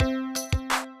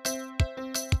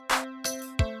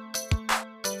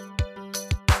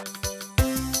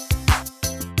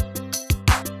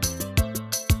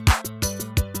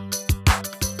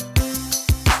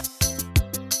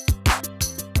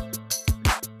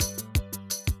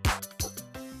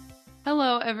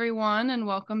everyone, and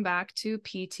welcome back to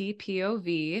PT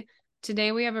POV.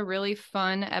 Today we have a really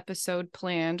fun episode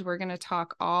planned. We're going to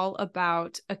talk all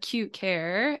about acute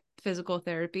care, physical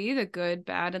therapy, the good,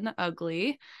 bad, and the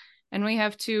ugly. And we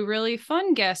have two really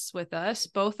fun guests with us.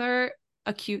 Both are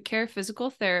acute care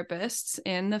physical therapists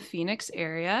in the Phoenix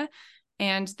area,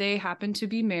 and they happen to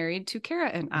be married to Cara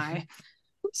and I.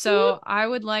 So I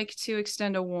would like to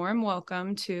extend a warm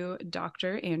welcome to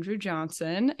Dr. Andrew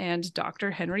Johnson and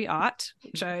Dr. Henry Ott,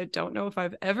 which I don't know if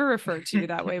I've ever referred to you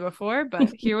that way before,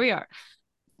 but here we are.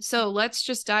 So let's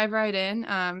just dive right in.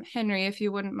 Henry, if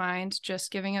you wouldn't mind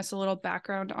just giving us a little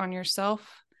background on yourself,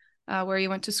 where you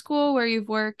went to school, where you've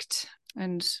worked,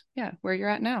 and where you're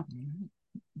at now.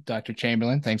 Dr.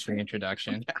 Chamberlain, thanks for the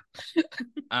introduction.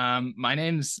 My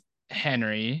name's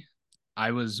Henry.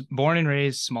 I was born and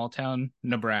raised small town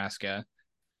Nebraska.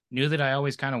 Knew that I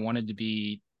always kind of wanted to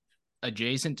be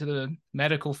adjacent to the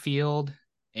medical field,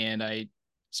 and I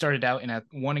started out in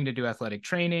wanting to do athletic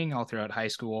training all throughout high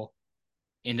school.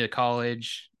 Into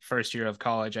college, first year of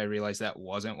college, I realized that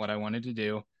wasn't what I wanted to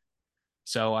do.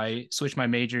 So I switched my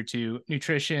major to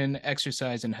nutrition,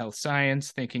 exercise, and health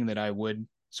science, thinking that I would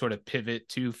sort of pivot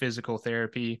to physical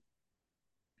therapy.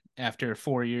 After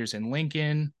 4 years in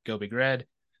Lincoln, go Big Red,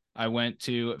 I went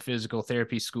to physical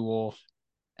therapy school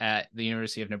at the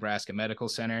University of Nebraska Medical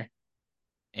Center.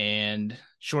 And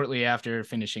shortly after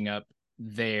finishing up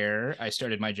there, I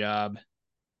started my job,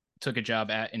 took a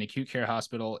job at an acute care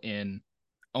hospital in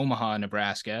Omaha,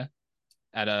 Nebraska,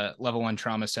 at a level 1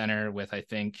 trauma center with, I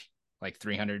think, like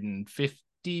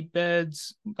 350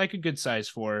 beds, like a good size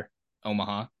for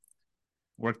Omaha.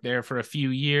 Worked there for a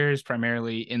few years,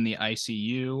 primarily in the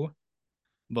ICU,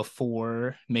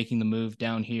 before making the move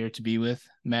down here to be with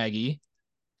Maggie.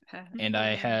 And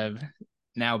I have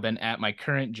now been at my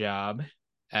current job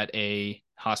at a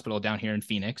hospital down here in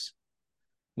Phoenix,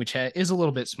 which is a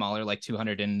little bit smaller, like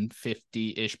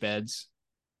 250-ish beds,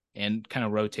 and kind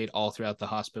of rotate all throughout the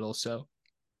hospital. So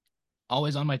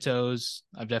always on my toes.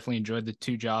 I've definitely enjoyed the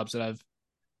two jobs that I've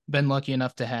been lucky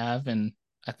enough to have, and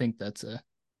I think that's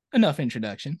enough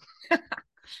introduction.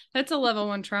 That's a level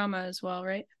 1 trauma as well,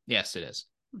 right? Yes, it is.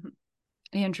 Mm-hmm.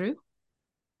 Andrew?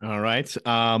 All right.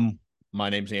 My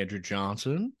name's Andrew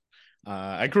Johnson.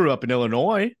 I grew up in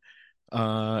Illinois,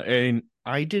 and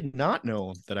I did not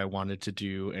know that I wanted to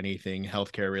do anything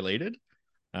healthcare related.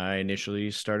 I initially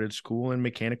started school in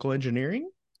mechanical engineering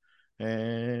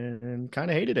and kind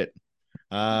of hated it.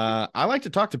 I like to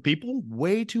talk to people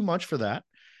way too much for that.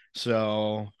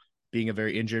 So being a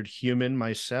very injured human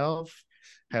myself,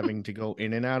 having to go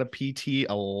in and out of PT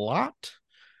a lot,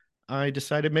 I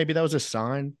decided maybe that was a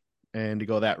sign and to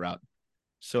go that route.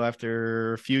 So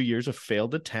after a few years of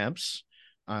failed attempts,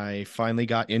 I finally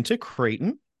got into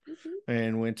Creighton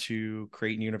and went to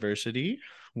Creighton University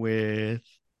with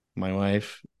my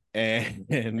wife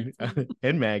and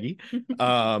Maggie.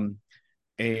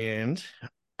 And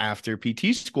after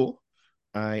PT school,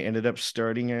 I ended up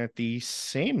starting at the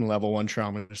same level 1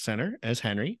 trauma center as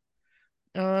Henry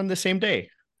on the same day.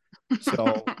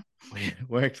 So we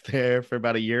worked there for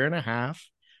about a year and a half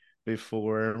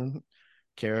before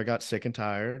Cara got sick and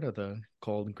tired of the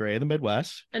cold and gray of the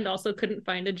Midwest. And also couldn't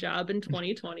find a job in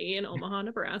 2020 in Omaha,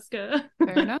 Nebraska.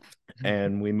 Fair enough.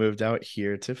 And we moved out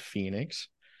here to Phoenix.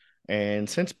 And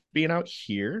since being out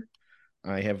here,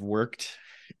 I have worked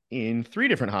in 3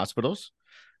 different hospitals.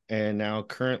 And now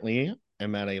currently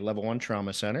I'm at a level 1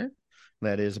 trauma center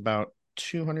that is about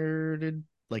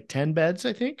 210 beds,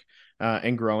 I think,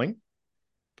 and growing.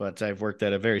 But I've worked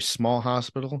at a very small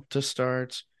hospital to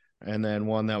start, and then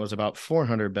one that was about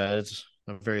 400 beds,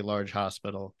 a very large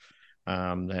hospital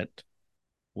that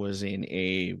was in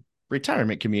a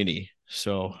retirement community.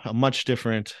 So a much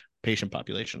different patient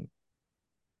population.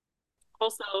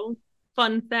 Also,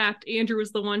 fun fact, Andrew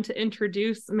was the one to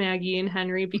introduce Maggie and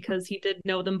Henry because he did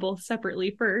know them both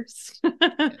separately first.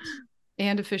 Yes.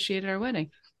 And officiated our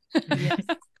wedding. Yes.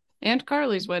 And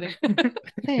Carley's wedding.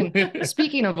 Hey,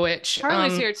 speaking of which,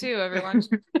 Carley's here too, everyone.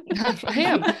 I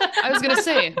am. I was going to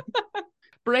say,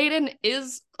 Braden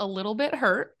is a little bit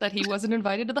hurt that he wasn't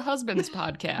invited to the husband's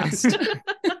podcast.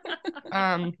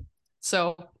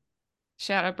 So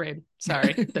shout out, Braden.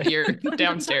 Sorry that you're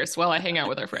downstairs while I hang out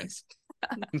with our friends.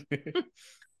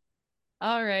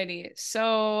 Alrighty.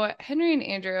 So Henry and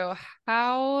Andrew,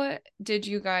 how did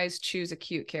you guys choose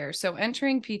acute care? So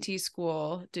entering PT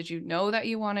school, did you know that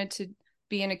you wanted to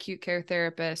be an acute care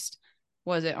therapist?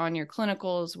 Was it on your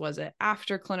clinicals? Was it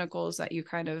after clinicals that you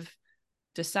kind of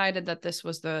decided that this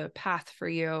was the path for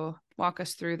you? Walk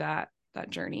us through that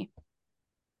journey.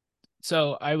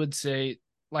 So I would say,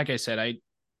 like I said, I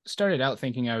started out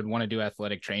thinking I would want to do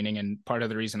athletic training. And part of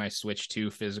the reason I switched to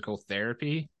physical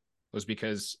therapy was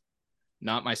because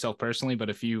not myself personally, but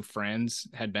a few friends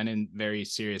had been in very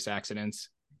serious accidents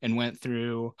and went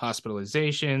through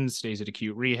hospitalizations, stays at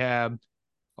acute rehab,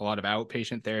 a lot of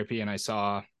outpatient therapy. And I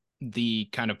saw the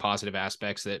kind of positive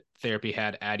aspects that therapy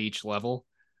had at each level.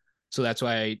 So that's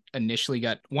why I initially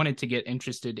wanted to get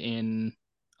interested in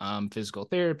physical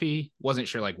therapy. Wasn't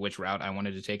sure like which route I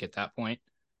wanted to take at that point.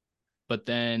 But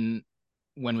then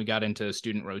when we got into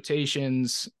student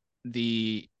rotations,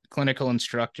 the clinical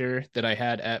instructor that I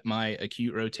had at my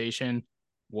acute rotation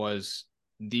was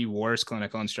the worst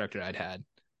clinical instructor I'd had,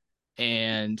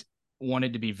 and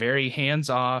wanted to be very hands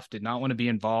off, did not want to be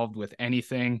involved with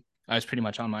anything. I was pretty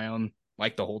much on my own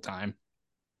like the whole time.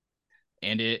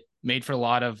 And it made for a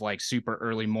lot of like super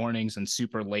early mornings and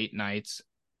super late nights.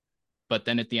 But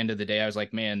then at the end of the day, I was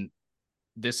like, man,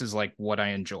 this is like what I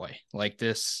enjoy. Like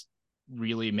this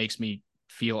really makes me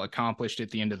feel accomplished at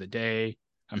the end of the day.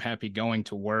 I'm happy going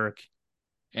to work.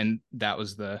 And that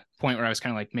was the point where I was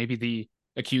kind of like, maybe the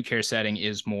acute care setting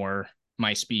is more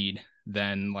my speed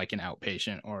than like an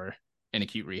outpatient or an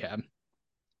acute rehab.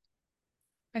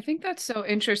 I think that's so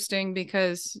interesting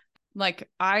because like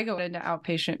I go into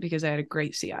outpatient because I had a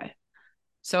great CI.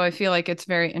 So I feel like it's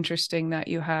very interesting that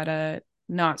you had a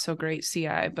not so great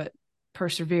CI, but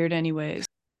persevered anyways.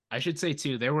 I should say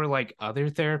too, there were like other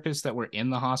therapists that were in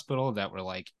the hospital that were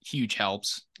like huge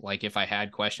helps. Like if I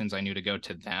had questions, I knew to go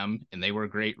to them, and they were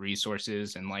great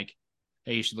resources and like,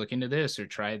 hey, you should look into this or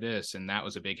try this. And that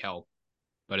was a big help.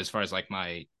 But as far as like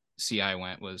my CI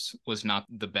went was not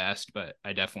the best, but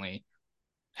I definitely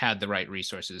had the right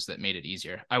resources that made it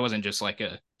easier. I wasn't just like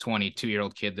a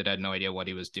 22-year-old kid that had no idea what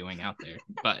he was doing out there.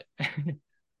 But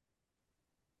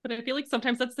But I feel like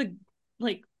sometimes that's the,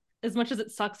 like, as much as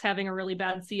it sucks having a really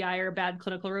bad CI or a bad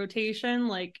clinical rotation,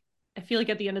 like, I feel like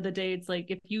at the end of the day, it's like,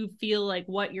 if you feel like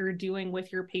what you're doing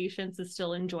with your patients is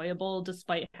still enjoyable,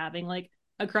 despite having like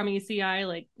a crummy CI,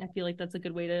 like, I feel like that's a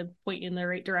good way to point you in the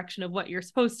right direction of what you're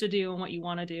supposed to do and what you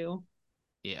want to do.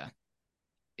 yeah,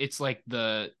 it's like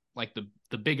the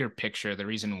bigger picture, the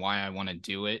reason why I want to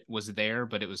do it was there,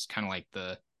 but it was kind of like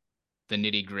the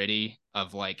nitty gritty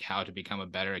of like how to become a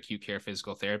better acute care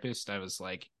physical therapist. I was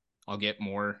like, I'll get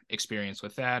more experience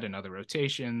with that and other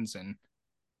rotations. And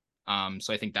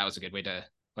so I think that was a good way to,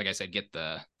 like I said, get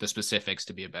the specifics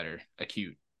to be a better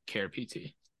acute care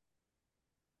PT.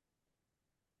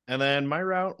 And then my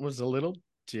route was a little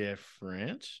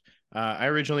different. I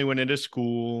originally went into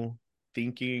school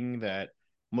thinking that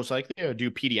most likely I would do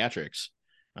pediatrics.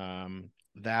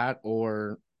 That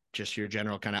or just your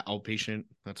general kind of outpatient.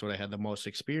 That's what I had the most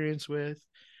experience with.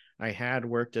 I had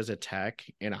worked as a tech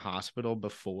in a hospital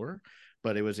before,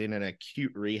 but it was in an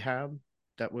acute rehab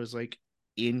that was like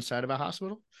inside of a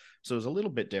hospital. So it was a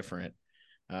little bit different.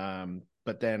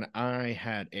 But then I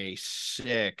had a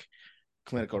sick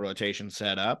clinical rotation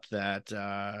set up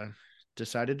that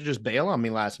decided to just bail on me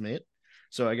last minute.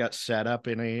 So I got set up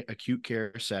in a acute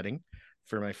care setting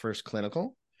for my first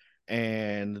clinical,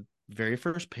 and very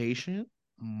first patient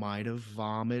might have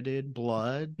vomited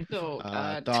blood. Oh,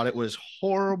 God. Thought it was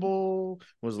horrible,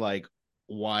 was like,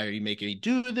 why are you making me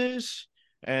do this?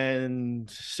 And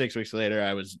 6 weeks later,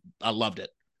 I loved it.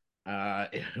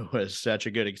 It was such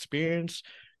a good experience.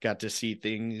 Got to see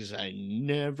things I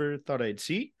never thought I'd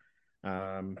see.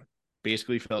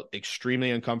 Basically felt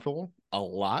extremely uncomfortable a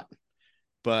lot,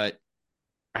 but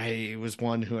I was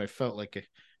one who I felt like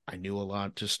I knew a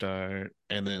lot to start,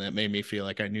 and then it made me feel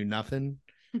like I knew nothing,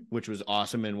 which was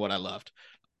awesome and what I loved.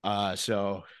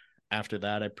 So after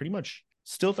that, I pretty much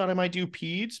still thought I might do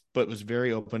peds, but was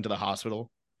very open to the hospital,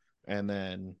 and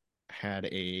then had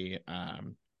a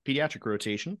pediatric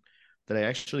rotation that I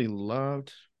actually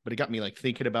loved, but it got me like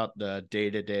thinking about the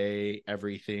day-to-day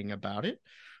everything about it,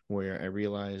 where I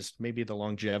realized maybe the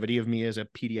longevity of me as a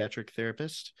pediatric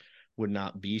therapist would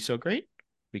not be so great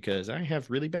because I have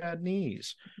really bad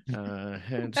knees,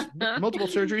 and multiple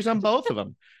surgeries on both of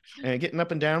them, and getting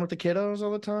up and down with the kiddos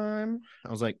all the time. I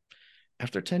was like,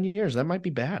 after 10 years, that might be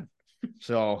bad.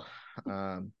 So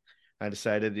I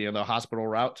decided, the hospital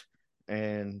route,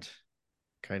 and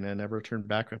kind of never turned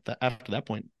back after that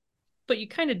point. But you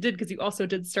kind of did, because you also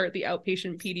did start the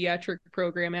outpatient pediatric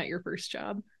program at your first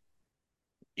job.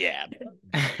 Yeah.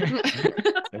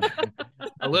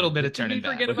 A little bit of turning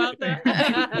back. Forget about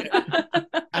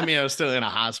that. I mean, I was still in a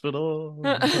hospital.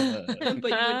 But you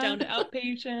went down to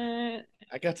outpatient.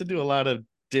 I got to do a lot of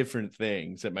different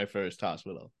things at my first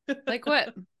hospital. Like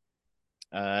what?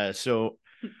 So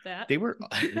That. they were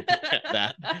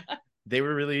they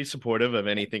were really supportive of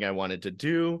anything I wanted to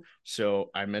do.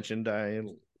 So I mentioned I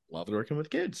loved working with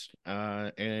kids.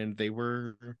 And they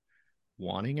were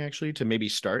wanting actually to maybe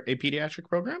start a pediatric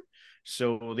program.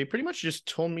 So they pretty much just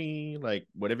told me, like,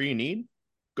 whatever you need,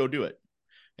 go do it.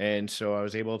 And so I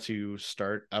was able to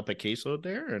start up a caseload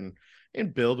there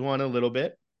and build one a little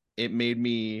bit. It made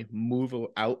me move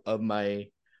out of my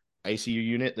ICU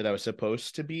unit that I was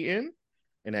supposed to be in.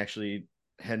 And actually,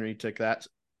 Henry took that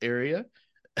area.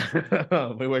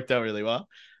 We worked out really well.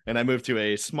 And I moved to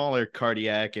a smaller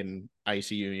cardiac and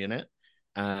ICU unit,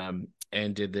 and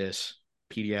did this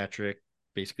pediatric,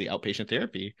 basically outpatient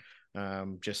therapy,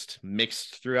 just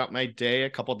mixed throughout my day a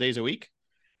couple days a week.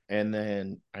 And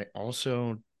then I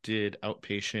also did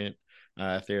outpatient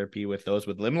therapy with those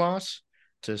with limb loss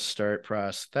to start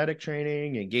prosthetic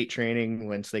training and gait training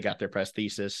once they got their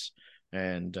prosthesis,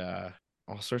 and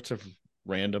all sorts of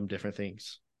random different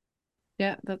things.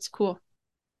 Yeah, that's cool.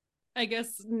 I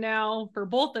guess now for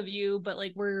both of you, but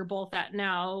like where you're both at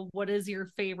now, what is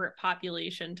your favorite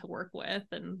population to work with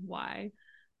and why?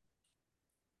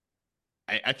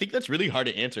 I think that's really hard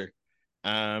to answer.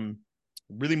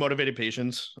 Really motivated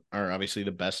patients are obviously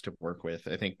the best to work with.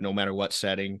 I think no matter what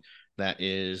setting, that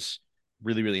is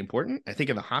really, really important. I think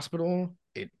in the hospital,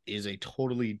 it is a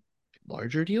totally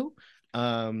larger deal.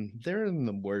 They're in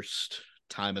the worst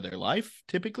time of their life,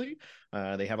 typically.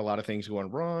 They have a lot of things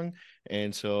going wrong.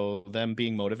 And so them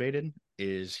being motivated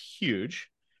is huge.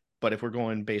 But if we're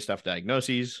going based off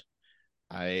diagnoses,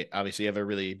 I obviously have a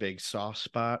really big soft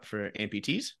spot for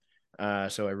amputees.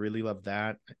 So I really love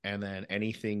that. And then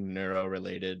anything neuro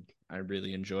related, I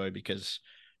really enjoy because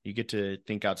you get to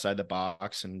think outside the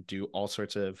box and do all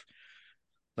sorts of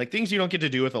like things you don't get to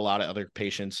do with a lot of other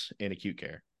patients in acute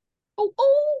care. Oh,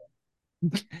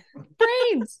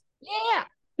 brains. Yeah.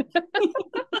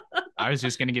 I was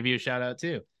just going to give you a shout out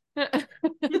too.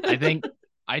 I think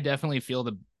I definitely feel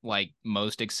the like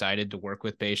most excited to work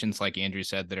with patients, like Andrew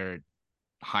said, that are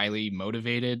highly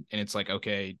motivated. And it's like,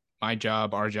 okay, my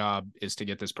job, our job is to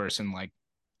get this person like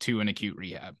to an acute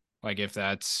rehab. Like if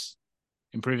that's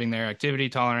improving their activity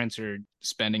tolerance or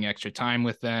spending extra time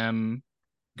with them,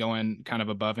 going kind of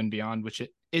above and beyond, which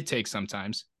it takes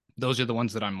sometimes. Those are the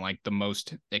ones that I'm like the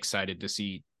most excited to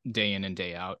see day in and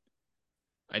day out.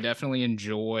 I definitely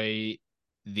enjoy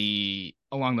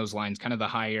along those lines, kind of the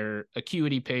higher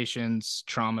acuity patients,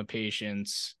 trauma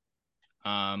patients,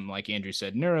 like Andrew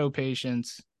said, neuro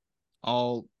patients,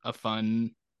 all a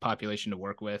fun population to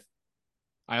work with.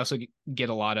 I also get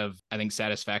a lot of, I think,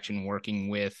 satisfaction working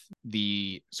with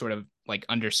the sort of like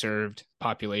underserved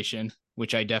population,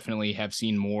 which I definitely have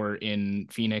seen more in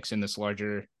Phoenix in this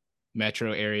larger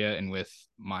metro area and with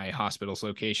my hospital's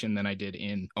location than I did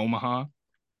in Omaha.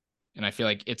 And I feel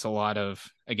like it's a lot of,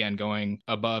 again, going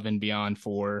above and beyond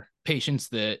for patients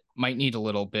that might need a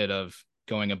little bit of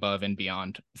going above and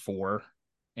beyond for,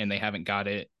 and they haven't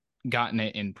gotten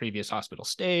it in previous hospital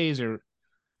stays or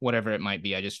whatever it might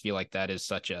be. I just feel like that is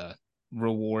such a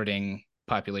rewarding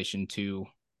population to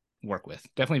work with.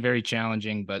 Definitely very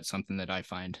challenging, but something that I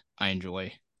find I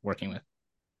enjoy working with.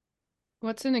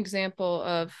 What's an example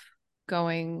of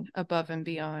going above and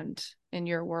beyond in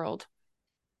your world?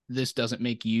 This doesn't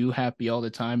make you happy all the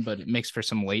time, but it makes for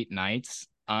some late nights.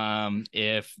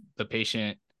 If the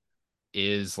patient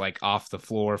is like off the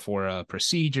floor for a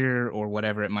procedure or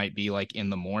whatever it might be, like in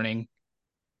the morning,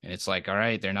 and it's like, all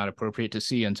right, they're not appropriate to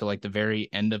see until like the very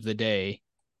end of the day.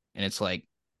 And it's like,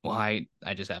 well, I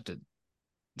just have to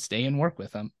stay and work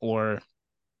with them. Or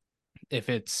if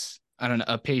it's, I don't know,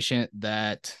 a patient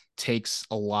that takes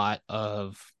a lot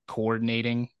of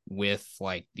coordinating with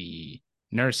like the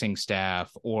nursing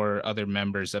staff or other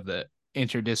members of the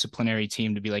interdisciplinary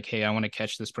team to be like, hey, I want to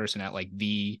catch this person at like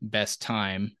the best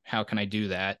time. How can I do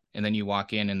that? And then you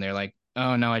walk in and they're like,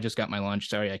 oh no, I just got my lunch.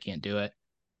 Sorry, I can't do it.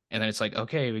 And then it's like,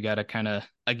 okay, we got to kind of,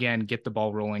 again, get the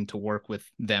ball rolling to work with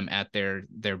them at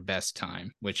their best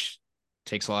time, which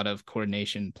takes a lot of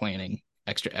coordination, planning,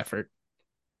 extra effort.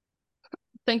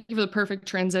 Thank you for the perfect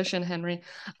transition, Henry.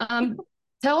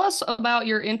 Tell us about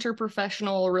your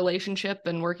interprofessional relationship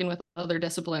and working with other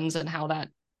disciplines and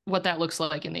what that looks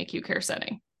like in the acute care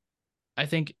setting. I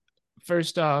think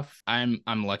first off, I'm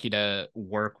lucky to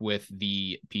work with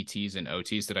the PTs and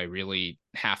OTs that I really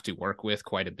have to work with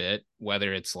quite a bit,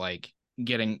 whether it's like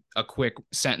getting a quick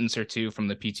sentence or two from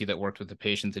the PT that worked with the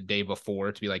patient the day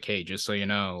before to be like, hey, just so you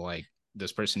know, like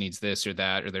this person needs this or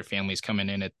that, or their family's coming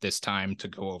in at this time to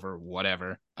go over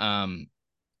whatever.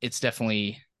 It's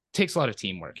definitely takes a lot of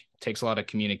teamwork, takes a lot of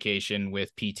communication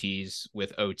with PTs,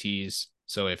 with OTs.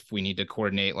 So if we need to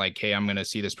coordinate like, hey, I'm going to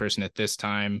see this person at this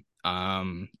time.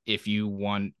 If you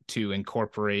want to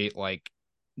incorporate like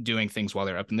doing things while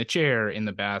they're up in the chair in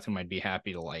the bathroom, I'd be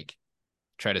happy to like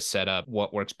try to set up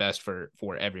what works best for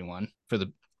everyone, for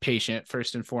the patient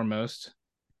first and foremost.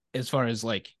 As far as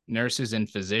like nurses and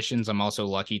physicians, I'm also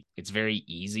lucky. It's very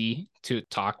easy to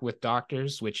talk with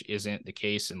doctors, which isn't the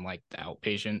case in like the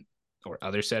outpatient or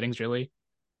other settings, really.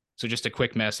 So just a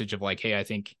quick message of like, hey, I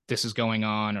think this is going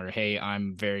on, or hey,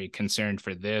 I'm very concerned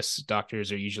for this.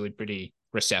 Doctors are usually pretty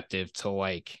receptive to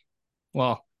like,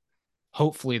 well,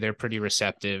 hopefully they're pretty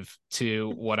receptive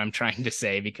to what I'm trying to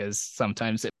say, because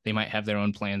sometimes they might have their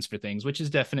own plans for things, which is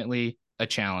definitely a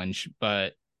challenge.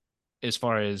 But as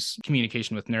far as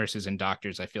communication with nurses and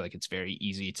doctors, I feel like it's very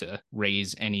easy to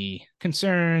raise any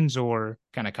concerns or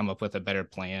kind of come up with a better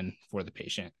plan for the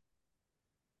patient.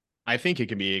 I think it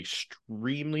can be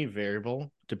extremely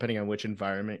variable depending on which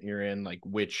environment you're in, like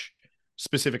which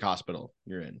specific hospital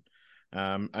you're in.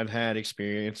 I've had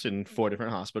experience in 4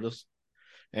 different hospitals,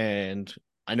 and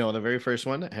I know the very first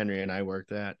one that Henry and I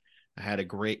worked at, I had a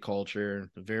great culture,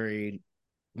 very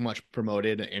much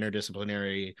promoted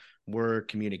interdisciplinary work,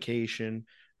 communication,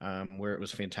 where it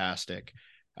was fantastic.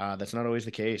 That's not always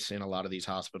the case in a lot of these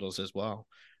hospitals as well.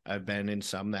 I've been in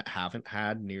some that haven't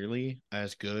had nearly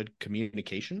as good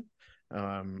communication,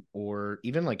 or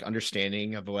even like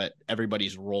understanding of what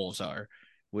everybody's roles are,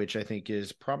 which I think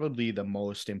is probably the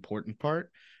most important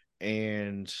part.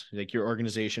 And like your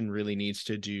organization really needs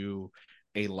to do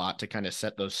a lot to kind of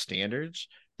set those standards,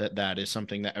 that is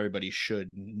something that everybody should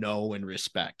know and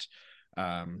respect.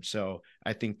 So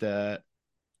I think that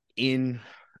in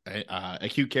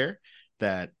acute care,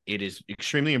 that it is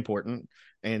extremely important.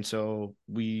 And so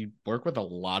we work with a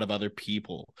lot of other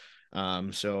people.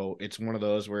 So it's one of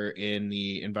those where in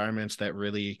the environments that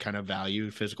really kind of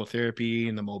value physical therapy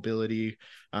and the mobility,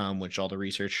 which all the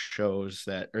research shows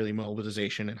that early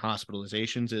mobilization and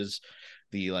hospitalizations is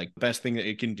the like best thing that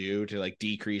it can do to like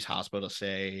decrease hospital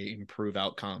stay, improve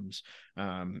outcomes,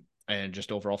 and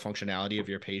just overall functionality of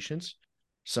your patients.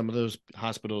 Some of those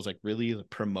hospitals like really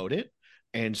promote it.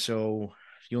 And so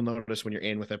you'll notice when you're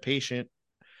in with a patient,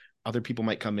 other people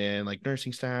might come in, like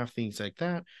nursing staff, things like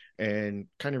that, and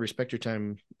kind of respect your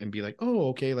time and be like, oh,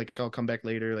 okay, like I'll come back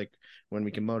later, like when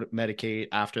we can medicate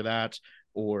after that,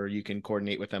 or you can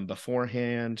coordinate with them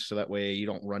beforehand. So that way you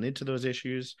don't run into those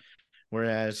issues.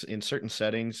 Whereas in certain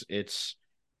settings, it's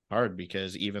hard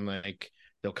because even like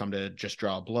they'll come to just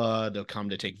draw blood, they'll come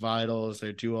to take vitals,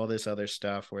 they'll do all this other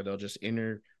stuff where they'll just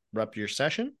interrupt your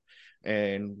session.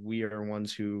 And we are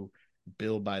ones who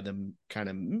bill by the kind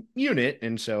of unit.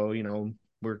 And so, you know,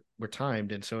 we're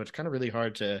timed. And so it's kind of really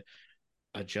hard to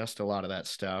adjust a lot of that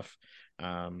stuff.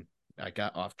 I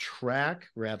got off track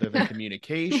rather than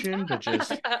communication, but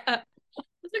just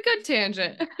It's a good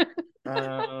tangent.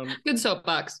 Good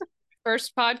soapbox.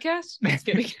 First podcast? Just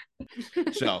kidding.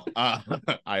 So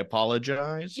I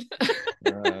apologize.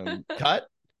 Cut.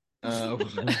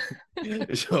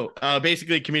 So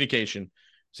basically communication.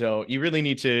 So you really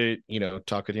need to, you know,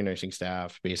 talk with your nursing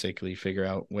staff, basically figure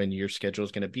out when your schedule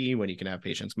is going to be, when you can have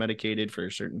patients medicated for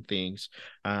certain things.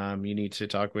 You need to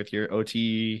talk with your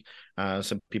OT.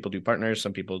 Some people do partners,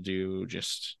 some people do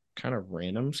just kind of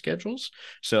random schedules.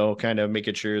 So kind of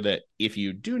making sure that if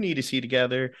you do need to see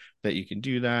together, that you can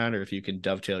do that, or if you can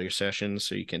dovetail your sessions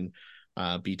so you can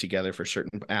be together for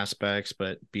certain aspects,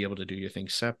 but be able to do your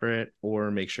things separate, or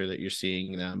make sure that you're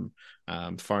seeing them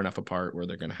far enough apart where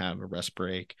they're going to have a rest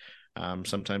break.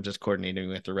 Sometimes it's coordinating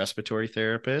with the respiratory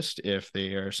therapist if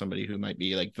they are somebody who might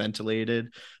be like ventilated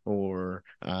or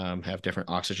have different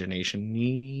oxygenation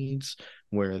needs,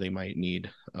 where they might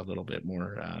need a little bit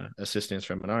more assistance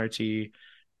from an RT.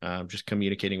 Just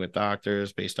communicating with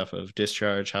doctors based off of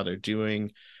discharge, how they're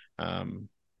doing,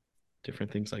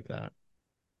 different things like that.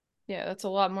 Yeah, that's a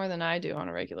lot more than I do on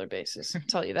a regular basis. I'll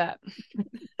tell you that.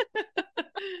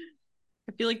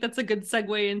 I feel like that's a good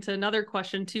segue into another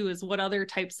question too, is what other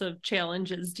types of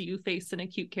challenges do you face in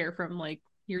acute care from like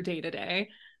your day to day?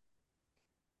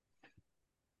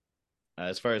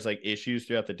 As far as like issues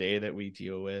throughout the day that we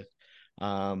deal with,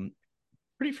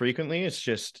 pretty frequently, it's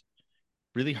just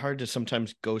really hard to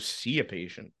sometimes go see a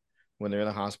patient. When they're in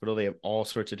the hospital, they have all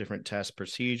sorts of different test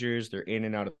procedures. They're in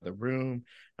and out of the room.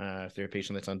 If they're a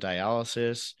patient that's on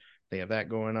dialysis, they have that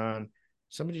going on.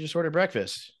 Somebody just ordered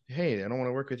breakfast. Hey, I don't want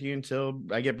to work with you until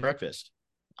I get breakfast.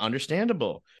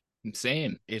 Understandable.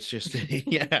 Same. It's just,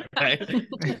 yeah, right.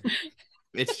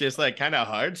 It's just like kind of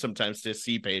hard sometimes to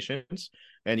see patients,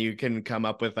 and you can come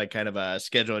up with like kind of a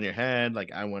schedule in your head.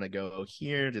 Like, I want to go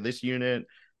here to this unit.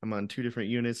 I'm on 2 different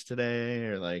units today,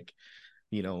 or like,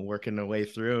 you know, working the way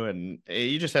through, and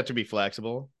you just have to be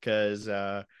flexible because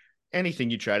anything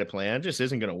you try to plan just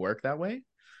isn't going to work that way.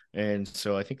 And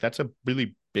so I think that's a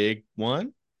really big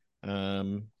one.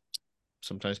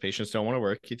 Sometimes patients don't want to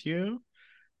work with you.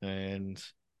 And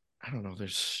I don't know,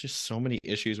 there's just so many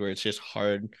issues where it's just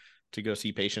hard to go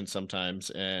see patients sometimes.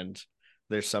 And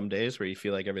there's some days where you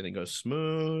feel like everything goes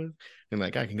smooth and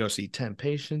like I can go see 10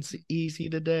 patients easy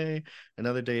today. And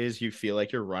other days you feel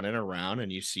like you're running around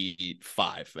and you see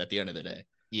 5 at the end of the day.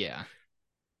 Yeah.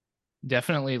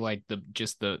 Definitely like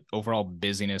the overall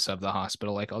busyness of the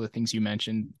hospital, like all the things you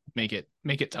mentioned, make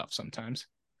it tough sometimes.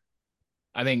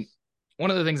 I think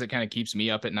one of the things that kind of keeps me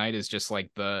up at night is just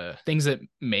like the things that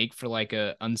make for like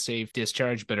a unsafe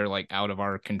discharge but are like out of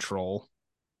our control.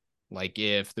 Like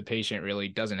if the patient really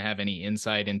doesn't have any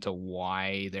insight into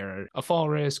why they're a fall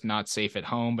risk, not safe at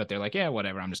home, but they're like, yeah,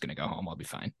 whatever, I'm just going to go home. I'll be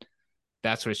fine.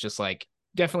 That's where it's just like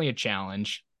definitely a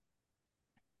challenge.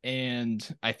 And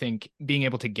I think being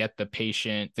able to get the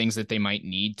patient things that they might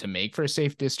need to make for a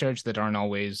safe discharge that aren't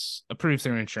always approved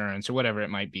through insurance or whatever it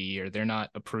might be, or they're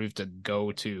not approved to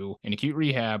go to an acute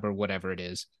rehab or whatever it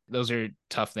is. Those are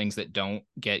tough things that don't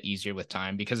get easier with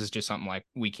time because it's just something like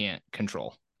we can't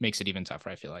control. Makes it even tougher,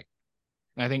 I feel like.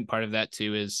 I think part of that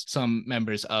too is some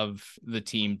members of the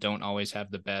team don't always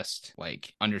have the best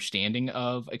like understanding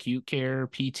of acute care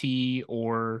PT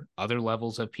or other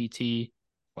levels of PT,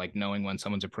 like knowing when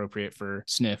someone's appropriate for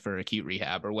sniff or acute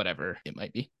rehab or whatever it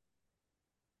might be.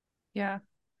 Yeah.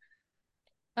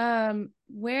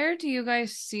 Where do you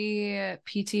guys see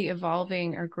PT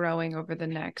evolving or growing over the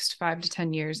next 5 to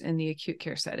 10 years in the acute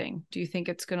care setting? Do you think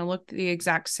it's going to look the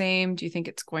exact same? Do you think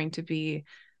it's going to be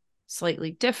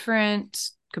slightly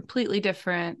different, completely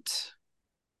different?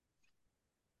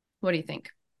 What do you think?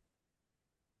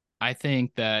 I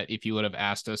think that if you would have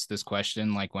asked us this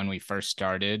question, like when we first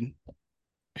started,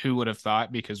 who would have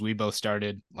thought? Because we both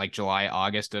started like July,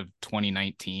 August of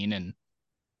 2019. And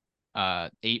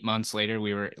 8 months later,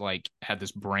 we were like, had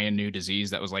this brand new disease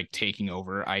that was like taking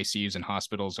over ICUs and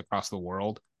hospitals across the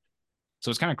world.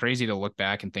 So it's kind of crazy to look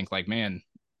back and think like, man,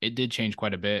 it did change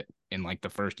quite a bit in like the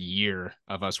first year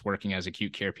of us working as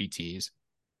acute care PTs.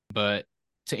 But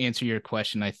to answer your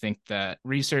question, I think that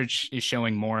research is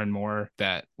showing more and more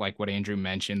that, like what Andrew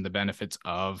mentioned, the benefits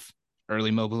of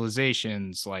early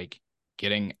mobilizations, like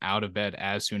getting out of bed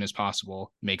as soon as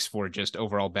possible, makes for just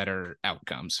overall better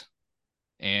outcomes.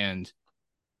 And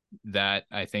that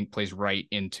I think plays right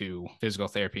into physical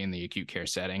therapy in the acute care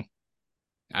setting.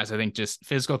 As I think just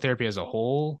physical therapy as a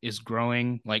whole is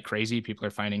growing like crazy. People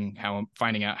are finding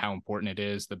out how important it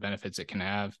is, the benefits it can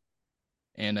have.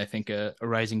 And I think a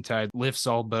rising tide lifts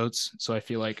all boats. So I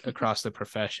feel like across the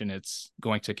profession, it's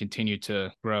going to continue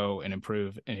to grow and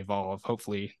improve and evolve,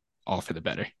 hopefully all for the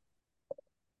better.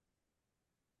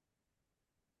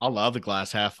 I love the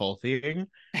glass half full thing.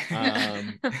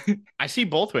 I see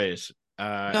both ways.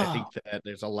 I think that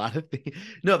there's a lot of things.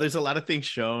 No, there's a lot of things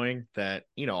showing that,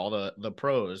 you know, all the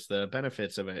pros, the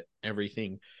benefits of it,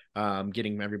 everything,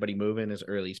 getting everybody moving as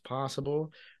early as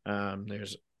possible.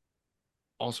 There's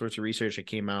all sorts of research that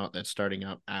came out that's starting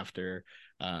up after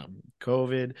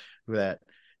COVID that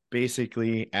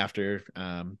basically after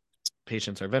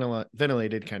patients are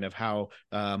ventilated, kind of how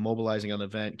mobilizing on the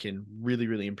vent can really,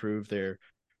 really improve their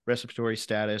respiratory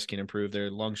status, can improve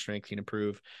their lung strength, can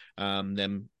improve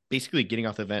them basically getting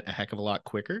off the vent a heck of a lot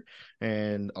quicker,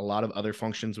 and a lot of other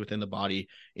functions within the body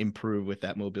improve with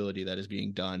that mobility that is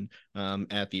being done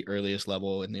at the earliest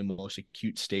level in the most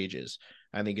acute stages.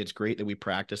 I think it's great that we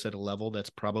practice at a level that's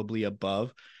probably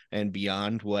above and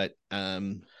beyond what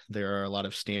there are a lot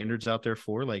of standards out there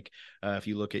for. Like if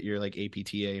you look at your like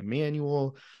APTA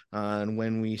manual on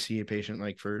when we see a patient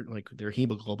like for like their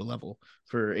hemoglobin level,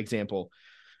 for example,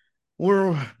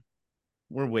 we're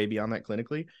way beyond that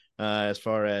clinically. As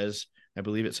far as I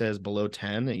believe it says below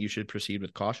 10 that you should proceed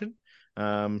with caution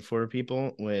for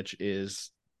people, which is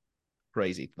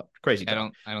crazy. I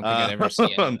don't think I'd ever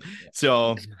see it.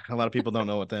 So a lot of people don't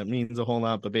know what that means a whole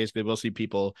lot, but basically we'll see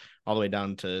people all the way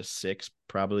down to 6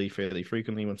 probably fairly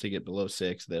frequently. Once they get below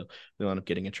 6, they'll end up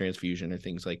getting a transfusion or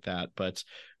things like that. But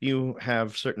you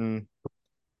have certain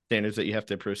standards that you have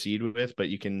to proceed with, but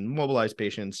you can mobilize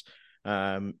patients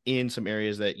in some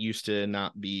areas that used to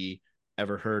not be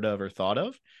ever heard of or thought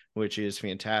of, which is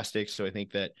fantastic. So I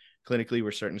think that clinically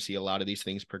we're starting to see a lot of these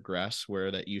things progress, where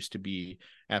that used to be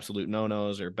absolute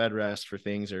no-nos or bed rest for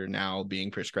things are now being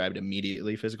prescribed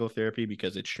immediately physical therapy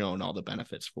because it's shown all the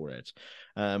benefits for it.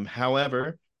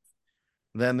 However,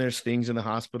 then there's things in the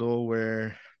hospital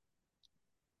where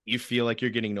you feel like you're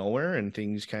getting nowhere and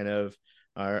things kind of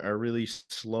are really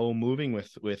slow moving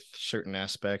with certain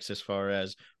aspects, as far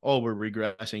as, oh, we're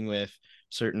regressing with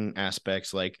certain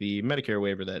aspects like the Medicare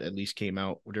waiver that at least came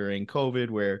out during COVID,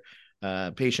 where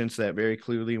patients that very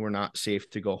clearly were not safe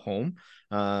to go home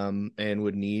and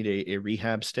would need a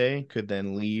rehab stay could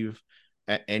then leave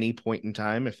at any point in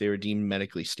time if they were deemed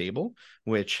medically stable,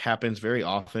 which happens very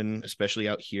often, especially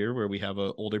out here where we have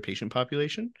an older patient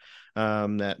population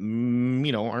that,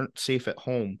 aren't safe at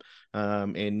home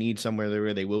and need somewhere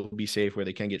where they will be safe, where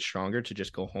they can get stronger to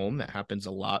just go home. That happens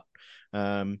a lot.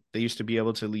 They used to be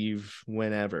able to leave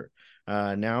whenever.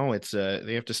 Now it's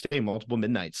they have to stay multiple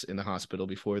midnights in the hospital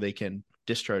before they can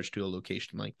discharge to a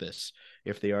location like this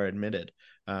if they are admitted.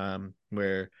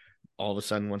 Where all of a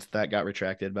sudden, once that got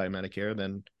retracted by Medicare,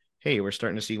 then hey, we're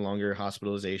starting to see longer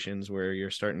hospitalizations where you're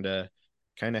starting to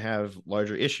kind of have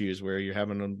larger issues where you're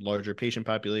having a larger patient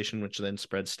population, which then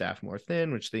spreads staff more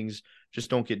thin, which things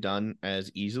just don't get done as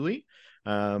easily.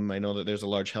 I know that there's a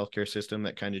large healthcare system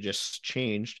that kind of just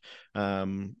changed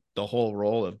the whole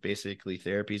role of basically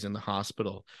therapies in the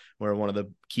hospital, where one of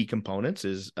the key components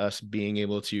is us being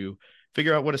able to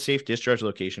figure out what a safe discharge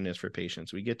location is for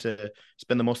patients. We get to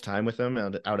spend the most time with them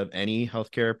out of any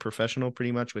healthcare professional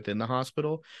pretty much within the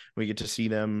hospital. We get to see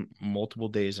them multiple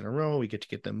days in a row. We get to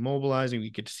get them mobilizing. We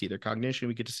get to see their cognition.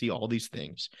 We get to see all these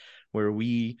things where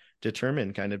we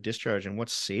determine kind of discharge and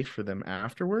what's safe for them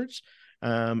afterwards.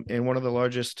 And one of the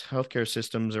largest healthcare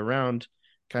systems around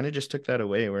kind of just took that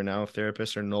away, where now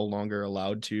therapists are no longer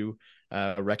allowed to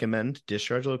recommend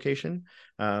discharge location.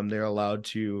 They're allowed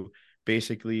to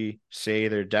basically say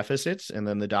their deficits, and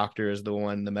then the doctor is the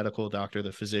one, the medical doctor,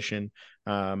 the physician,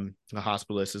 the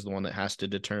hospitalist is the one that has to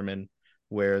determine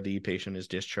where the patient is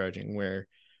discharging, where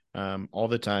all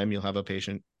the time you'll have a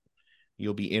patient,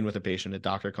 you'll be in with a patient, a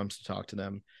doctor comes to talk to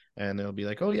them, and they'll be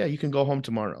like, oh yeah, you can go home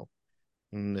tomorrow.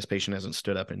 And this patient hasn't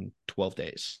stood up in 12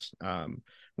 days,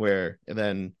 where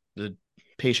then the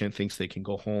patient thinks they can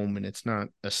go home and it's not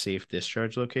a safe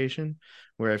discharge location,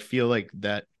 where I feel like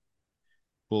that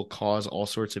will cause all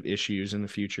sorts of issues in the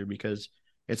future because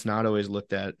it's not always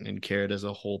looked at and cared as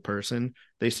a whole person.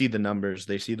 They see the numbers,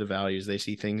 they see the values, they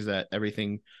see things that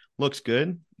everything looks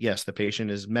good. Yes, the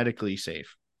patient is medically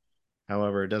safe.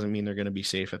 However, it doesn't mean they're going to be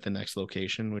safe at the next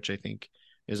location, which I think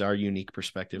is our unique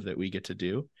perspective that we get to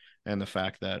do. And the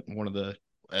fact that one of the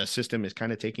system is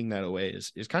kind of taking that away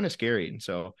is kind of scary. And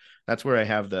so that's where I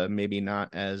have the maybe not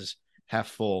as half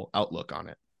full outlook on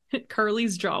it.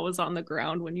 Carly's jaw was on the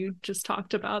ground when you just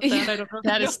talked about that. I don't know.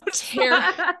 That is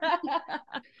terrible.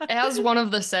 As one of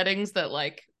the settings that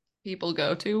like people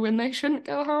go to when they shouldn't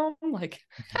go home, like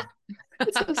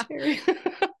it's so scary.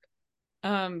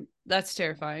 That's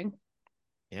terrifying.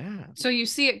 Yeah. So you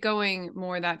see it going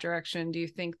more that direction. Do you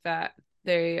think that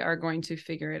they are going to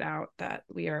figure it out that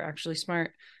we are actually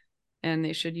smart and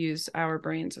they should use our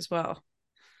brains as well?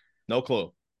 No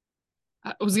clue.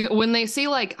 When they see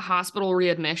like hospital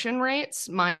readmission rates,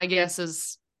 my guess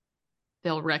is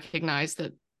they'll recognize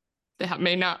that that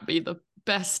may not be the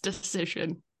best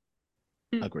decision.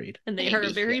 Agreed. And they are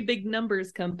a very big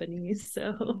numbers company,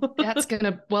 so that's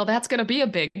gonna be a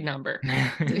big number.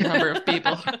 The number of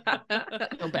people.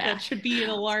 That should be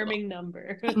an alarming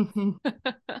number.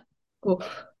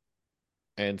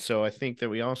 And so I think that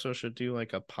we also should do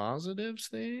like a positives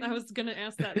thing. I was gonna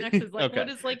ask that next. Is like, okay. What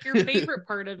is like your favorite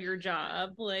part of your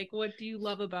job? Like, what do you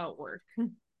love about work?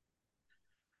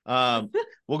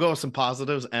 We'll go with some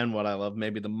positives and what I love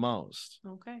maybe the most.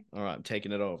 Okay. All right, I'm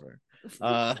taking it over. This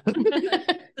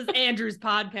is Andrew's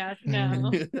podcast now.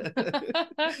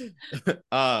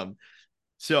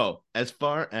 So as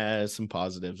far as some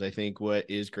positives, I think what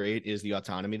is great is the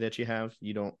autonomy that you have.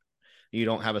 You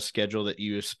don't have a schedule that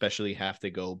you especially have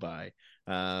to go by.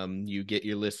 You get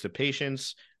your list of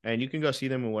patients and you can go see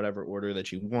them in whatever order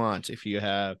that you want. If you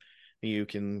have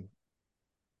some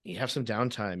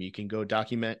downtime, you can go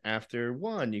document after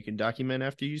one, you can document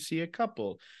after you see a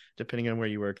couple. Depending on where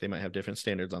you work, they might have different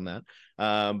standards on that.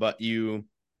 But you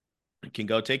can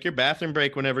go take your bathroom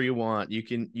break whenever you want. You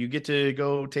get to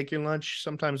go take your lunch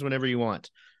sometimes whenever you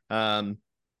want.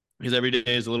 Because every day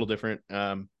is a little different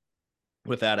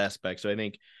with that aspect. So I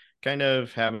think kind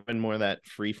of having more of that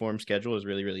free form schedule is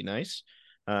really, really nice.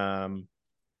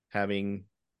 Having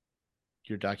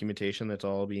your documentation that's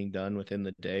all being done within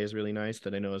the day is really nice.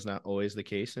 That I know is not always the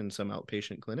case in some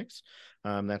outpatient clinics.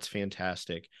 That's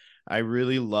fantastic. I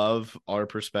really love our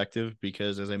perspective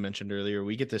because, as I mentioned earlier,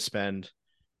 we get to spend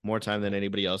more time than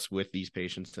anybody else with these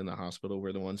patients in the hospital.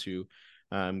 We're the ones who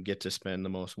get to spend the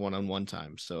most one-on-one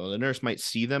time. So the nurse might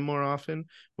see them more often,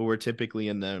 but we're typically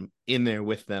in there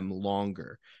with them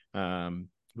longer,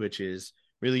 which is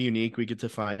really unique. We get to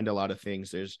find a lot of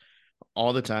things. There's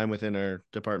all the time within our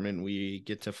department, we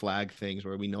get to flag things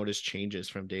where we notice changes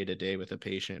from day to day with a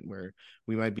patient, where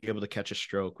we might be able to catch a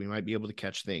stroke. We might be able to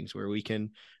catch things where we can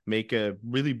make a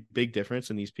really big difference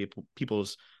in these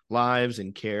people's lives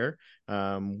and care,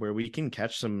 where we can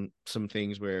catch some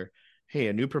things where, hey,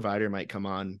 a new provider might come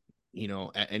on,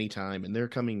 at any time, and they're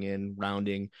coming in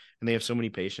rounding, and they have so many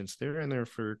patients. They're in there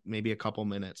for maybe a couple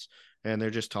minutes, and they're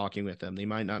just talking with them. They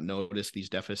might not notice these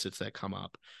deficits that come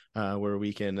up, where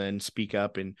we can then speak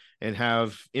up and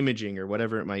have imaging or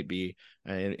whatever it might be,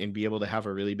 and be able to have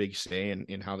a really big say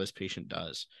in how this patient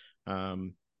does.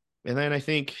 And then I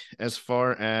think, as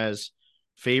far as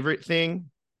favorite thing,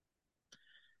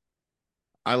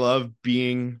 I love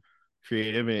being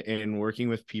creative and working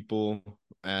with people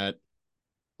at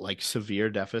like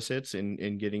severe deficits,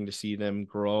 and getting to see them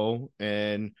grow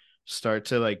and start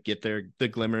to like get the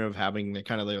glimmer of having the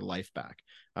kind of their life back.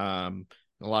 A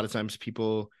lot of times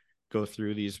people go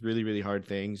through these really, really hard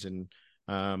things, and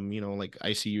like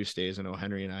ICU stays. I know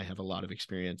Henry and I have a lot of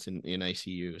experience in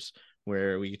ICUs,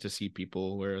 where we get to see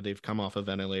people where they've come off a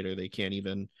ventilator. They can't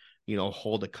even,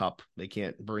 hold a cup. They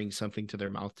can't bring something to their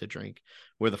mouth to drink.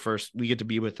 We get to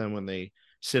be with them when they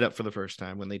sit up for the first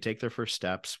time, when they take their first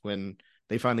steps, when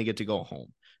they finally get to go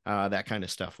home, that kind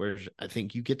of stuff, where I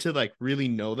think you get to like really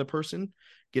know the person,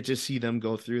 get to see them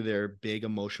go through their big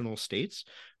emotional states,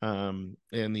 and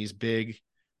these big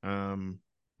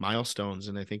milestones.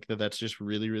 And I think that that's just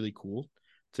really, really cool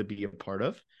to be a part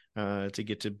of, to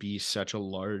get to be such a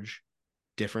large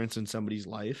difference in somebody's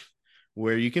life,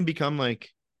 where you can become like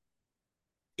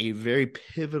a very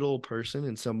pivotal person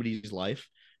in somebody's life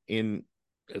in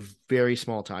a very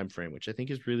small time frame, which I think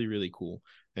is really, really cool.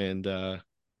 And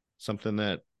something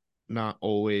that not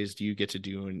always do you get to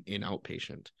do in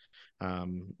outpatient,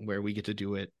 where we get to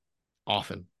do it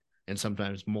often, and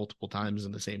sometimes multiple times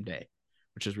in the same day,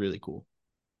 which is really cool.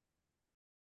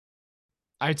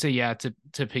 I'd say, yeah, to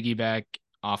piggyback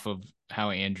off of how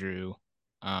Andrew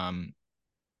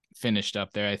finished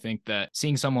up there, I think that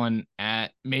seeing someone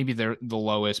at maybe the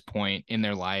lowest point in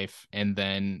their life, and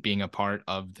then being a part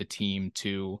of the team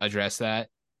to address that,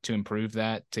 to improve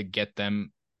that, to get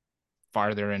them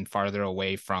farther and farther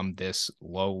away from this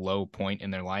low point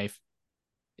in their life,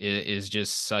 is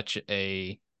just such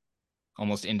a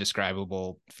almost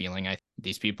indescribable feeling.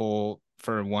 These people,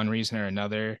 for one reason or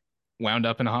another, wound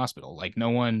up in a hospital. Like, no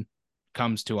one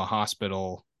comes to a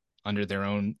hospital under their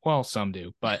own, well, some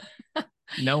do, but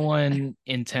no one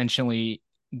intentionally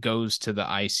goes to the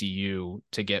ICU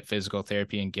to get physical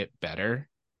therapy and get better.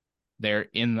 They're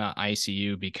in the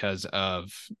ICU because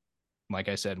of, like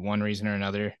I said, one reason or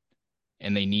another,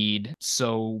 and they need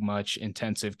so much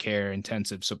intensive care,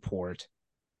 intensive support,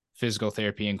 physical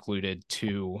therapy included,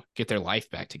 to get their life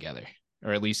back together,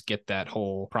 or at least get that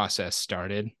whole process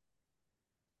started.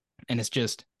 And it's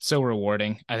just so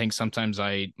rewarding. I think sometimes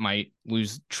I might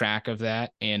lose track of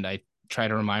that, and I try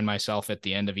to remind myself at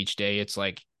the end of each day. It's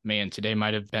like, man, today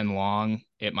might have been long.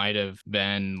 It might have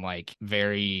been like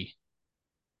very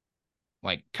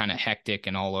like kind of hectic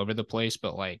and all over the place,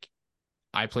 but like,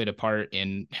 I played a part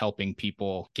in helping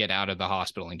people get out of the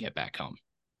hospital and get back home.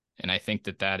 And I think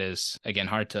that is, again,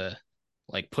 hard to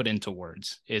like put into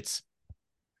words. It's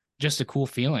just a cool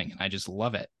feeling. I just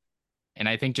love it. And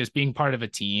I think just being part of a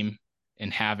team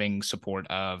and having support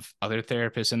of other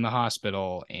therapists in the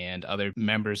hospital and other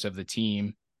members of the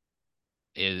team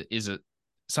is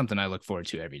something I look forward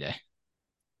to every day.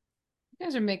 You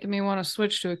guys are making me want to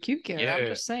switch to acute care. Yeah. I'm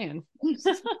just saying.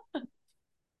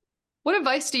 What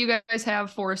advice do you guys have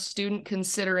for a student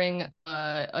considering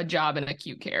a job in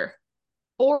acute care,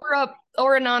 or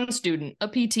a non-student, a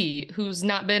PT who's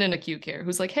not been in acute care,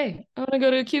 who's like, hey, I want to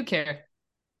go to acute care?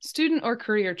 Student or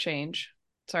career change.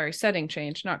 Sorry, setting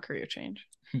change, not career change.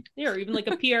 Yeah, or even like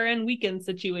a PRN weekend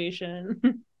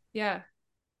situation. Yeah.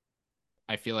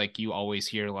 I feel like you always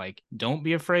hear like, don't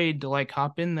be afraid to like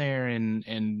hop in there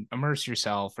and immerse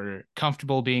yourself, or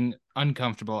comfortable being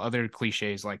uncomfortable, other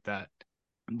cliches like that.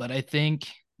 But I think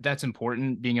that's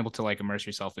important. Being able to like immerse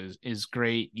yourself is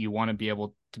great. You want to be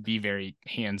able to be very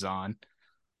hands-on.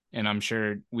 And I'm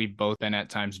sure we've both been at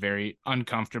times very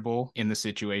uncomfortable in the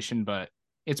situation, but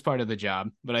it's part of the job.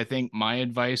 But I think my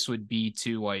advice would be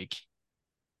to like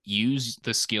use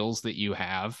the skills that you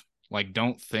have. Like,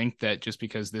 don't think that just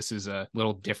because this is a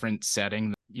little different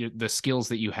setting, the skills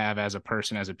that you have as a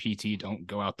person, as a PT, don't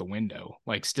go out the window.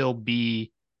 Like, still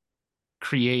be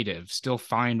creative, still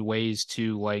find ways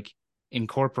to like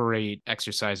incorporate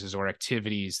exercises or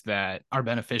activities that are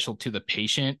beneficial to the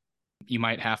patient. You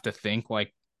might have to think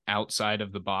like outside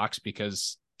of the box,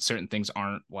 because certain things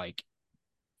aren't like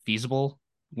feasible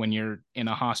when you're in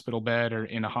a hospital bed or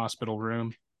in a hospital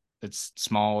room that's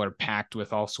small or packed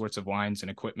with all sorts of lines and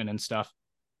equipment and stuff.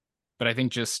 But I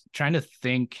think just trying to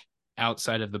think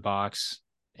outside of the box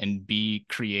and be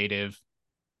creative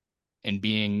and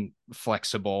being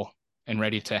flexible and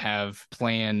ready to have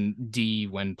plan D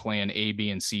when plan A, B,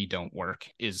 and C don't work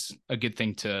is a good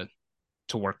thing to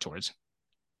work towards.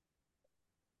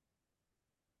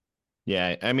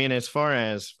 Yeah, I mean, as far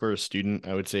as for a student,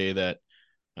 I would say that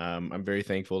I'm very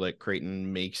thankful that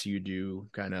Creighton makes you do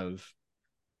kind of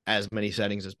as many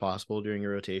settings as possible during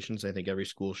your rotations. I think every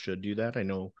school should do that. I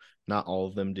know not all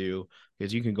of them do,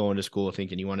 because you can go into school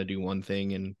thinking you want to do one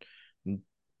thing and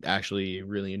actually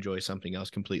really enjoy something else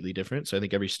completely different. So I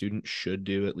think every student should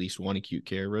do at least one acute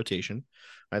care rotation.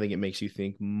 I think it makes you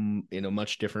think in a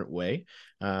much different way.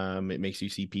 It makes you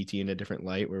see PT in a different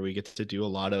light, where we get to do a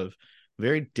lot of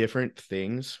very different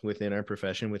things within our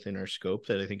profession, within our scope,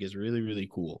 that I think is really, really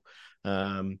cool.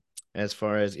 As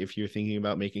far as if you're thinking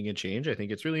about making a change, I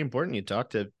think it's really important you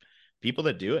talk to people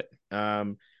that do it.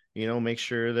 Make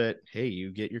sure that, hey,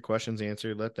 you get your questions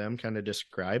answered, let them kind of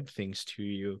describe things to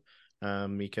you,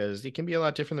 because it can be a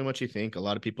lot different than what you think. A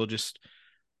lot of people just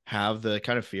have the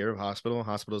kind of fear of hospital.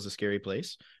 Hospital is a scary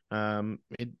place.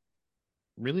 It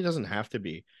really doesn't have to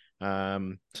be.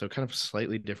 So kind of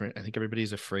slightly different. I think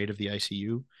everybody's afraid of the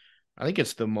ICU. I think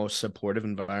it's the most supportive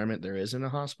environment there is in a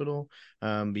hospital,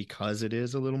 because it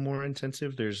is a little more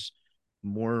intensive. There's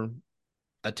more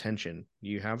attention.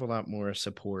 You have a lot more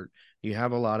support. You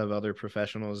have a lot of other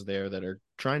professionals there that are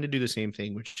trying to do the same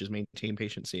thing, which is maintain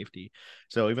patient safety.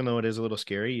 So even though it is a little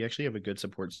scary, you actually have a good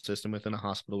support system within a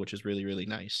hospital, which is really, really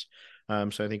nice.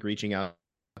 So I think reaching out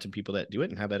to people that do it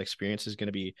and have that experience is going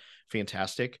to be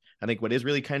fantastic. I think what is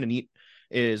really kind of neat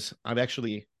is I've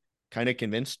actually kind of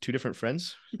convinced two different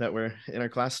friends that were in our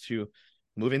class to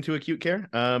move into acute care,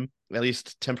 at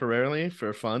least temporarily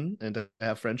for fun and to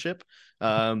have friendship.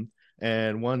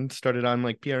 And one started on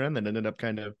like PRN, then ended up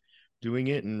kind of doing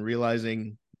it and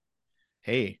realizing,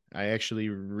 hey, I actually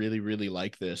really, really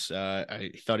like this.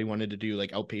 I thought he wanted to do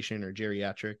like outpatient or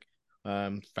geriatric.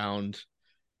 Found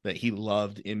that he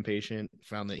loved inpatient,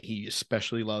 found that he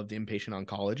especially loved inpatient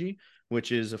oncology,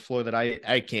 which is a floor that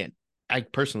I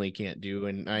personally can't do.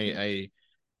 And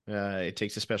it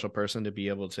takes a special person to be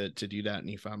able to do that. And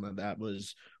he found that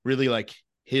was really like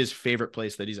his favorite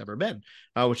place that he's ever been,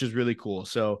 which is really cool.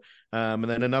 So, and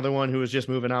then another one who was just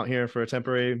moving out here for a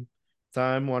temporary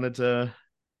time wanted to,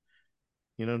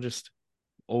 just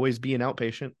always be an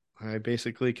outpatient. I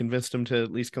basically convinced him to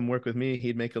at least come work with me.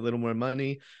 He'd make a little more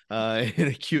money in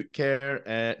acute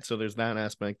care. So there's that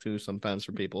aspect too sometimes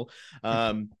for people.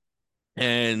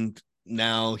 And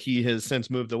now he has since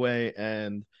moved away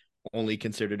and only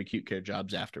considered acute care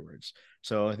jobs afterwards.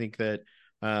 So I think that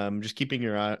just keeping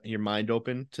your mind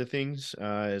open to things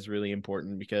is really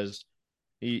important, because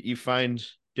you find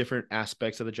different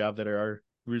aspects of the job that are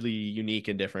really unique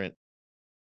and different.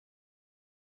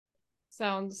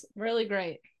 Sounds really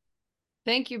great.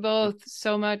 Thank you both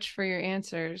so much for your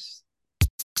answers.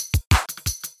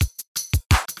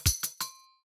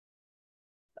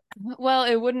 Well,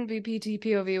 it wouldn't be PT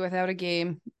POV without a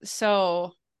game.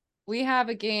 So we have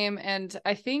a game, and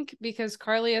I think because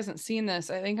Carley hasn't seen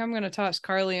this, I think I'm going to toss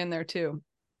Carley in there too.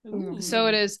 Ooh. So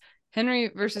it is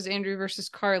Henry versus Andrew versus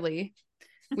Carley.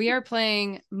 We are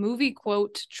playing movie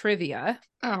quote trivia.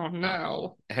 Oh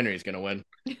no. Henry's going to win.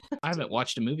 I haven't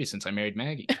watched a movie since I married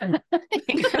Maggie.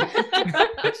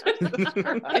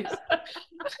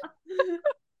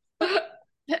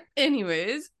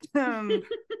 Anyways,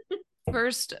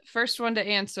 first one to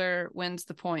answer wins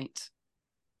the point.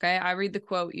 Okay, I read the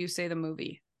quote, you say the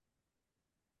movie.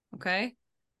 Okay.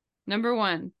 Number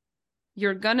 1,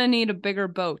 you're gonna need a bigger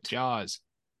boat. Jaws.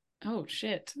 Oh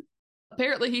shit.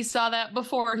 Apparently he saw that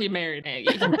before he married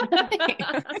Maggie.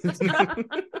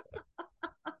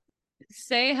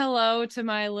 Say hello to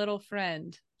my little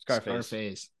friend.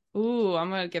 Scarface. Ooh, I'm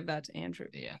gonna give that to Andrew.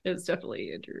 Yeah. It's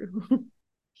definitely Andrew.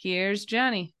 Here's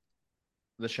Johnny.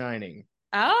 The Shining.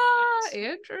 Ah,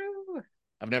 Andrew.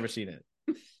 I've never seen it.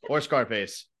 Or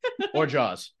Scarface. Or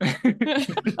Jaws.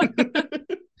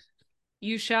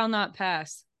 You shall not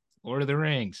pass. Lord of the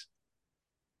Rings.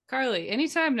 Carley,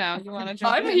 anytime now you want to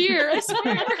jump I'm in. here, I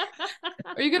swear.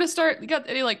 Are you gonna start? You got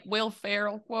any like Will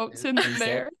Ferrell quotes in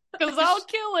there? Because I'll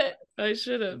kill it. I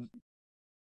should have.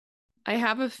 I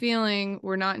have a feeling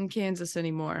we're not in Kansas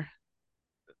anymore.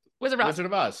 Wizard of Oz. Wizard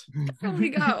of Oz. We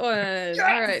got one. Yes!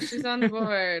 All right, she's on the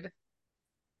board.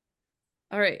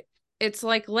 All right. It's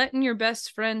like letting your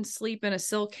best friend sleep in a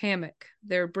silk hammock.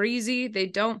 They're breezy, they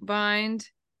don't bind,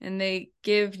 and they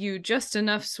give you just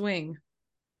enough swing.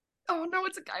 Oh no,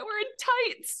 it's a guy wearing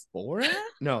tights. Borat?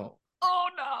 No. Oh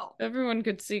no. Everyone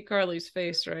could see Carly's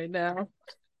face right now.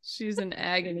 She's in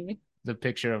agony. The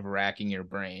picture of racking your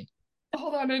brain.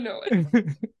 Hold on, I know it.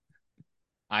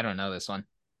 I don't know this one.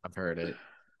 I've heard it.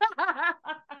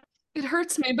 It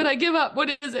hurts me, but I give up.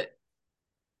 What is it?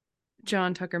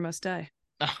 John Tucker Must Die.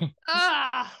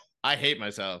 Ah! I hate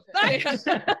myself.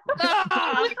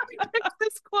 Ah! Picked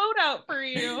this quote out for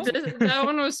you. That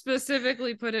one was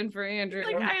specifically put in for Andrew.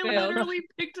 Like I Failed. literally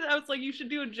picked it. I was like, you should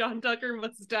do a John Tucker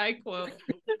Must Die quote.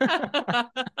 You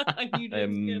I just get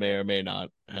may it. or may not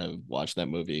have watched that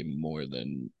movie more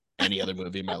than any other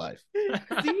movie in my life.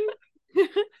 See?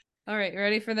 All right, you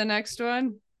ready for the next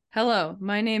one? Hello,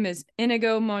 my name is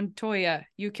Inigo Montoya.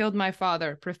 You killed my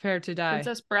father. Prepare to die.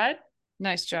 Princess Bride?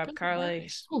 Nice job, Carly.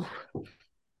 Ooh,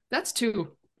 that's 2.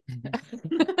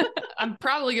 I'm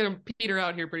probably going to peter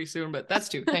out here pretty soon, but that's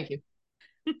 2. Thank you.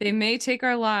 They may take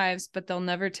our lives, but they'll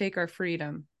never take our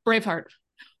freedom. Braveheart.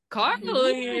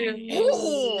 Carley.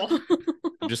 Ooh.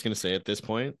 I'm just gonna say at this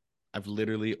point, I've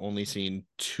literally only seen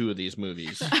 2 of these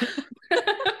movies.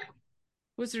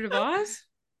 Wizard of Oz?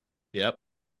 Yep.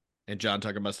 And John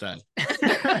Tucker Must Die.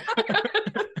 The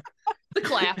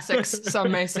classics,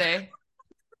 some may say.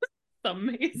 Some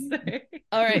may say.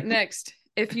 All right, next.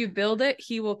 If you build it,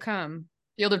 he will come.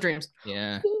 Field of Dreams.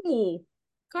 Yeah. Ooh,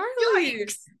 Carly.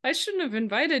 I shouldn't have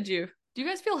invited you. Do you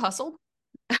guys feel hustled?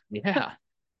 Yeah.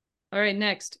 All right,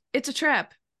 next. It's a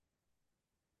trap.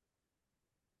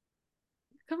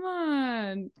 Come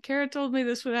on. Kara told me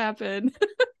this would happen.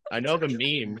 I know the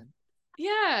meme.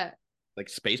 Yeah. Like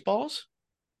Spaceballs?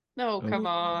 No, come Ooh.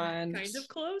 on. Kind of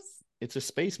close. It's a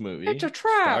space movie. It's a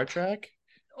trap. Star Trek?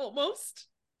 Almost.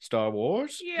 Star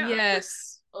Wars? Yeah.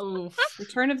 Yes. Oh,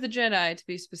 Return of the Jedi, to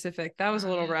be specific. That was a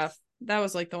little Nice. rough. That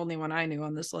was like the only one I knew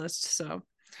on this list. So,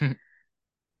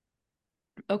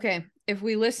 okay. If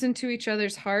we listen to each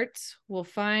other's hearts, we'll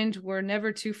find we're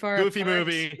never too far Goofy apart.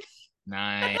 movie.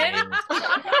 Nice.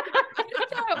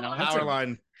 No, that's a-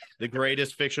 Powerline. The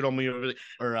greatest fictional movie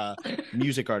or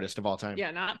music artist of all time.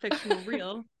 Yeah, not fictional,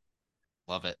 real.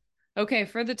 Love it. Okay,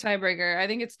 for the tiebreaker, I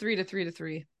think it's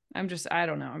 3-3. I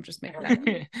don't know. I'm just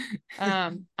making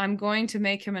that. I'm going to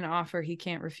make him an offer he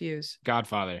can't refuse.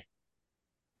 Godfather.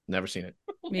 Never seen it.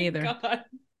 Me either. Oh God.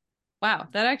 Wow,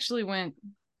 that actually went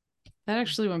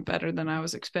better than I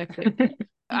was expecting.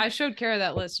 I showed Kara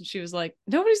that list and she was like,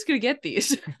 nobody's gonna get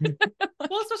these.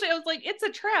 Well, especially I was like, it's a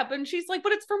trap. And she's like,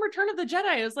 but it's from Return of the Jedi.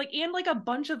 I was like, and like a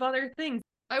bunch of other things.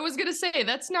 I was gonna say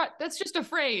that's just a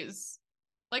phrase.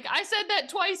 Like I said that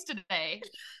twice today.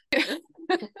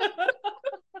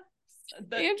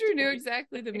 Andrew knew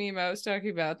exactly the meme I was talking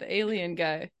about, the alien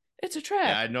guy. It's a trap.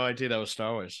 Yeah, I had no idea that was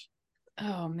Star Wars.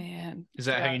 Oh man. Is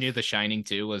that how Yeah. you knew The Shining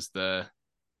 2 was the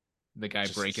guy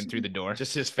Just- breaking through the door?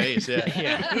 Just his face, yeah.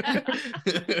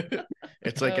 Yeah.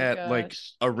 It's like Oh, at like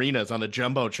gosh. arenas on a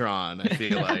Jumbotron, I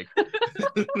feel like.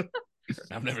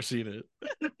 I've never seen it.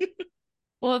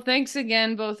 Well, thanks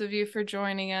again, both of you, for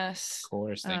joining us. Of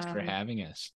course. Thanks for Um, having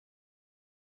us.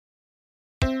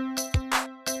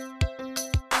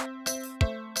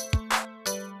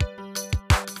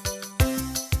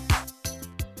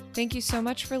 Thank you so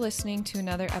much for listening to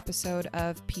another episode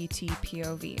of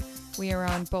PTPOV. We are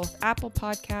on both Apple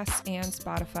Podcasts and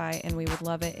Spotify, and we would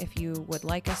love it if you would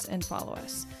like us and follow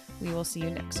us. We will see you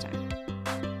next time.